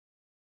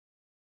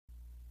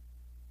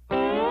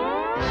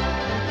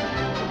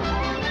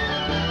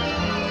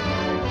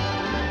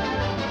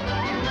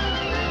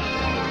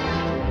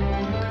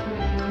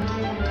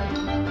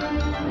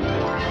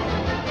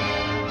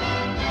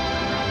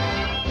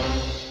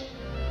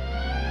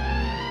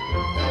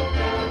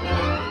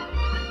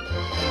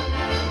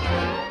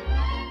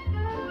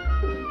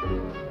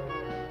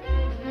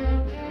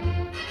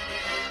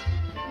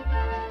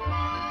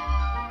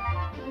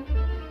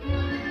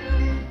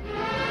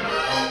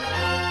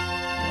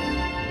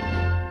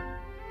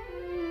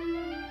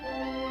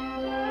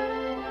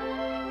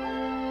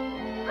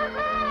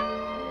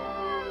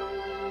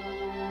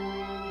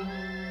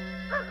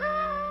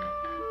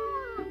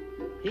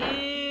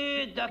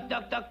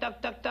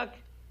duck, duck, duck, duck.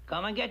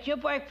 Come and get your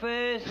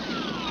breakfast.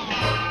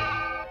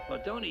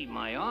 But don't eat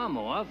my arm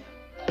off.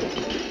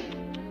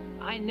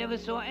 I never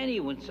saw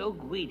anyone so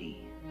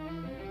greedy.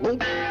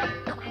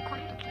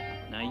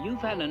 Now,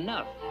 you've had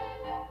enough.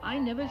 I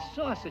never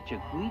saw such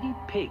a greedy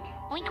pig.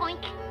 Oink,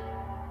 oink.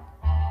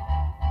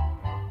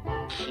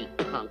 Cheap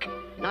punk.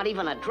 Not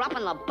even a drop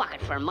in the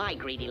bucket for my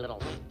greedy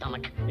little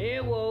stomach.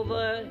 Here,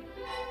 Wolver.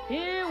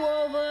 Here,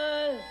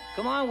 Wolver.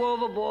 Come on,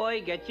 Wolver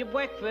boy. Get your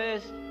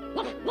breakfast.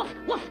 Woof, woof,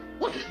 woof,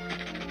 woof.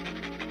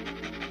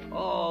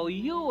 Oh,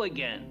 you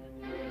again.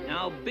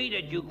 Now beat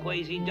it, you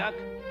crazy duck.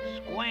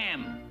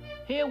 Squam.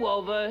 Here,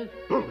 Wolver.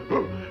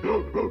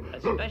 A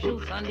special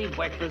Sunday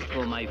breakfast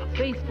for my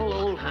faithful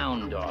old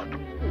hound dog.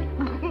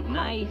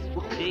 Nice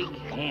big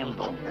ham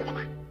bone.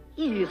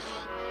 Yes.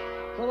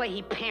 The way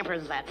he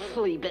pampers that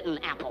flea-bitten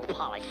apple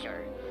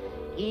polisher.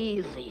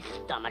 Easy,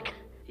 stomach.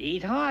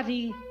 Eat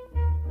hearty.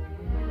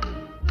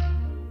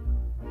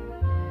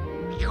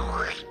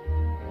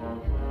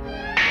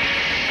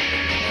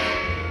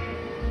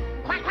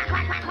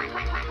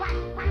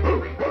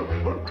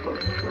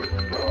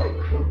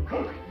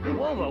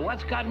 Wolver,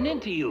 what's gotten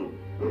into you?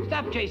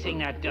 Stop chasing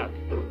that duck.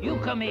 You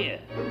come here.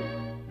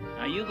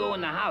 Now you go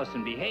in the house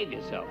and behave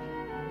yourself.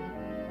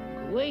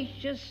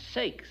 Gracious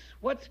sakes,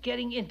 what's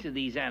getting into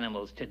these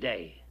animals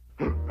today?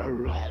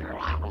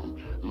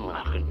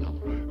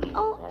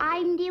 Oh,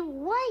 I'm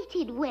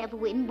delighted,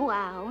 Reverend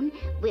Brown.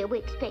 We'll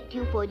expect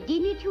you for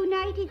dinner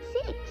tonight at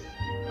 6.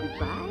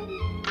 Goodbye.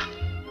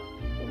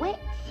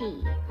 Let's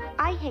see.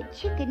 I had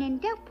chicken and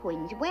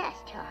dumplings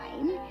last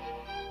time.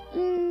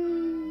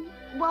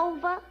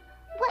 Rover,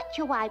 what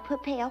shall I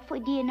prepare for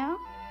dinner?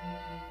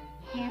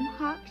 Ham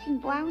hocks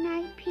and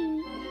brown-eyed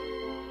peas?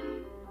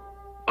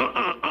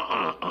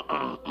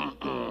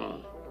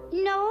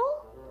 No?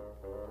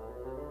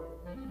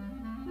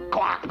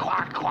 Quack,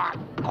 quack, quack,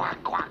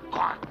 quack, quack,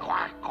 quack,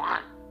 quack,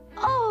 quack.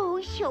 Oh,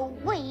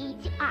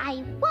 charades.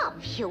 I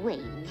love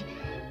charades.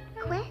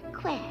 Quack,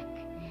 quack.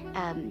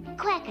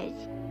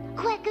 Crackers.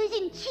 Crackers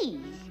and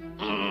cheese.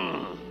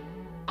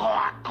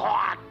 Quack,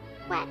 quack.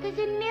 Crackers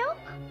and milk?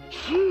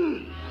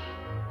 Cheese.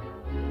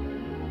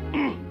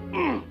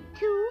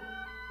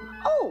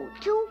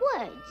 Two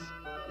words.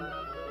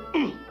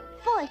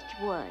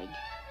 First word.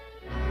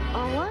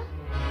 Oar,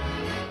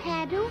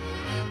 paddle,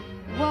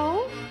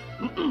 row,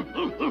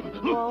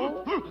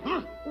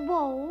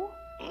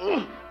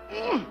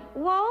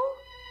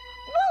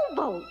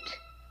 rowboat.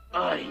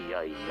 Ay,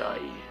 ay,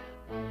 ay.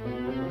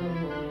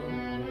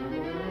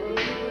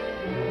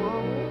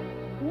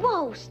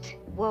 Roast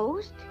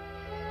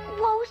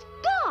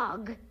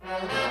dog.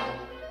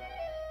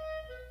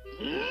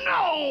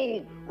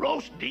 No!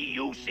 Roast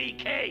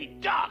D-U-C-K,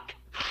 duck.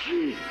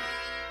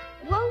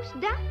 Roast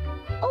duck?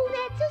 Oh,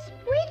 that's a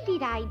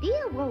splendid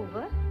idea,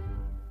 Rover.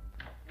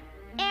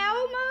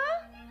 Elmer!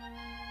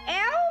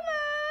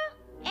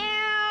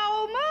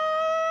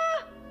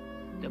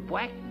 The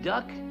black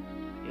duck?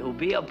 It'll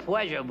be a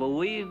pleasure,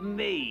 believe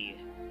me.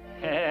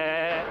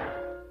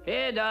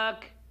 Here,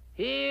 duck.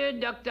 Here,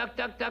 duck, duck,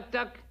 duck, duck,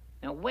 duck.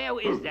 Now, where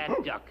is that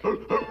duck?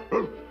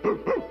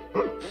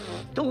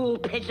 Stool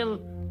pigeon.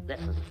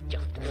 This is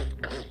just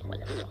disgusting.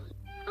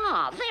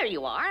 Ah, there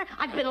you are.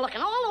 I've been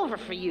looking all over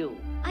for you.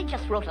 I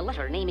just wrote a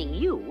letter naming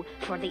you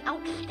for the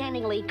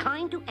Outstandingly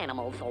Kind to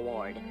Animals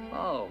Award.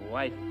 Oh,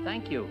 why,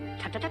 thank you.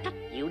 Tut-tut-tut-tut.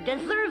 You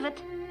deserve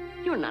it.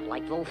 You're not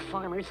like those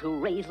farmers who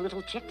raise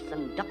little chicks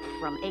and ducks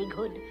from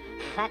egghood,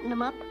 fatten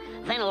them up,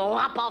 then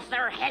lop off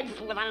their heads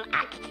with an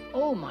axe.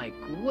 Oh, my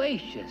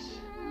gracious.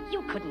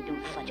 You couldn't do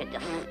such a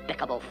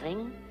despicable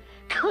thing,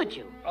 could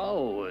you?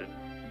 Oh,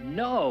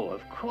 no,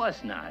 of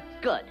course not.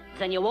 Good.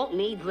 Then you won't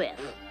need this.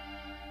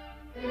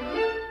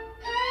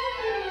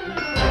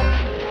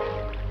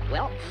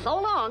 Well, so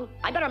long.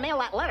 I better mail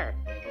that letter.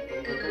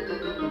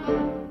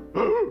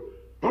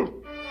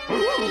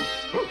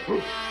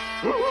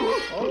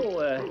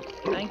 Oh,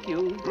 thank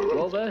you,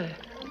 Rover.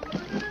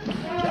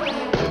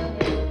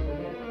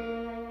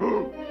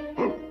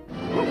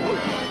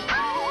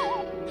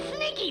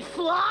 Sneaky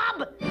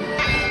slob!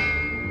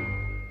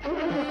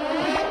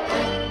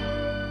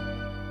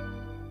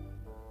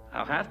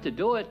 I'll have to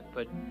do it,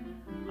 but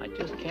I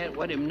just can't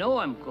let him know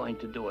I'm going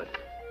to do it.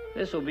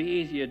 This will be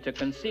easier to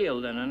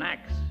conceal than an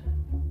axe.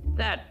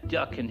 That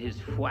duck and his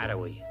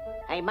flattery.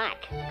 Hey,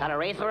 Mac, got a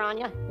razor on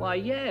you? Why,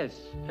 yes.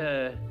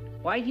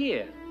 Right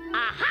here.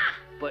 Aha!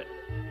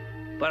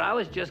 But I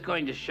was just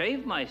going to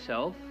shave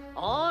myself.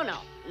 Oh, no.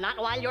 Not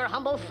while your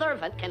humble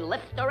servant can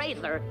lift a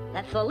razor.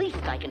 That's the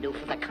least I can do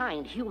for the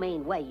kind,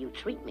 humane way you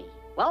treat me.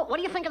 Well, what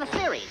do you think of the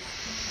series?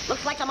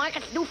 Looks like the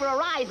market's due for a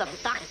rise if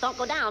stocks don't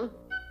go down.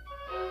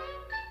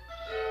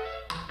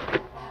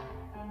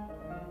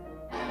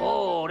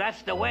 Oh,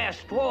 that's the rare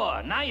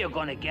straw. Now you're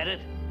going to get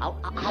it.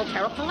 I'll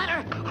tear up the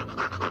letter.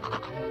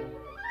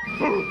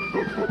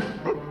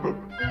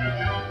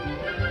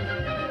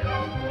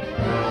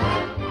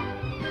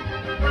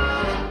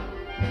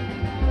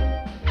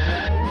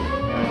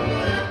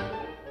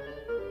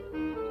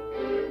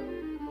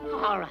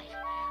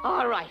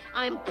 All right.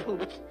 I'm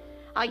pooped.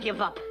 I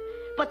give up.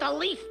 but the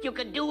least you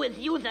could do is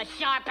use a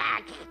sharp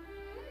axe.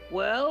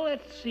 Well,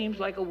 it seems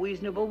like a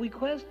reasonable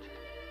request.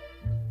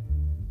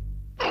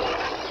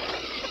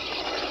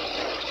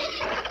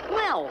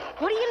 Well,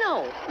 what do you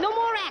know? No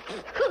more axe.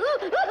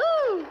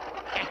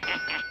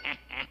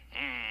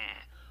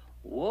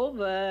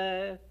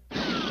 Wolver.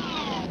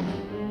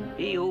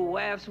 He who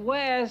laughs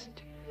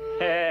west.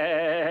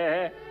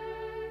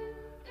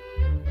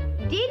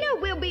 Dinner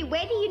will be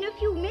ready in a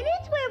few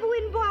minutes,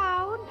 Reverend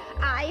Brown.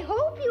 I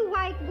hope you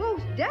like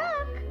roast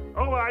duck.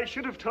 Oh, I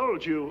should have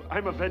told you.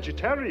 I'm a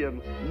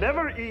vegetarian.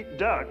 Never eat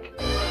duck.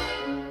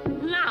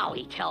 Now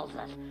he tells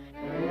us.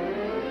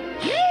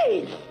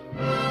 Jeez!